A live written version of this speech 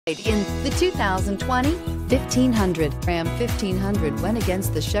In the 2020 1500, Ram 1500 went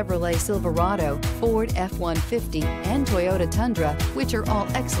against the Chevrolet Silverado, Ford F-150, and Toyota Tundra, which are all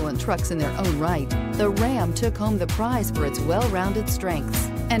excellent trucks in their own right. The Ram took home the prize for its well-rounded strengths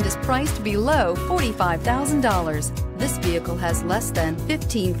and is priced below $45,000. This vehicle has less than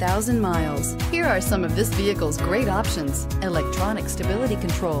 15,000 miles. Here are some of this vehicle's great options: electronic stability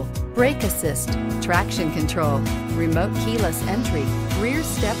control, brake assist, traction control, remote keyless entry, rear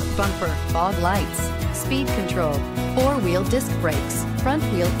step bumper, fog lights, speed control, four-wheel disc brakes,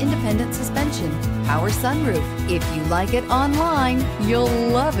 front-wheel independent suspension, power sunroof. If you like it online, you'll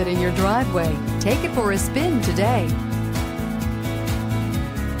love it in your driveway. Take it for a spin today.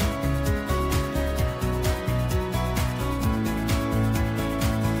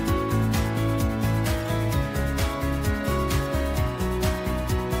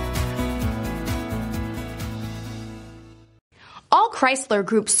 All Chrysler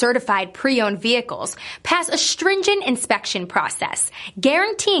Group certified pre-owned vehicles pass a stringent inspection process,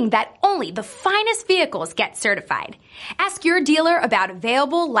 guaranteeing that only the finest vehicles get certified. Ask your dealer about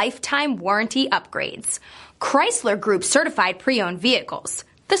available lifetime warranty upgrades. Chrysler Group certified pre-owned vehicles,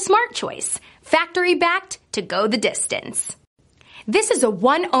 the smart choice, factory backed to go the distance. This is a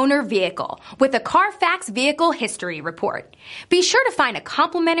one-owner vehicle with a Carfax Vehicle History Report. Be sure to find a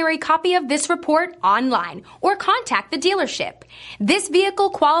complimentary copy of this report online or contact the dealership. This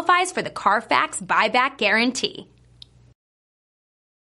vehicle qualifies for the Carfax Buyback Guarantee.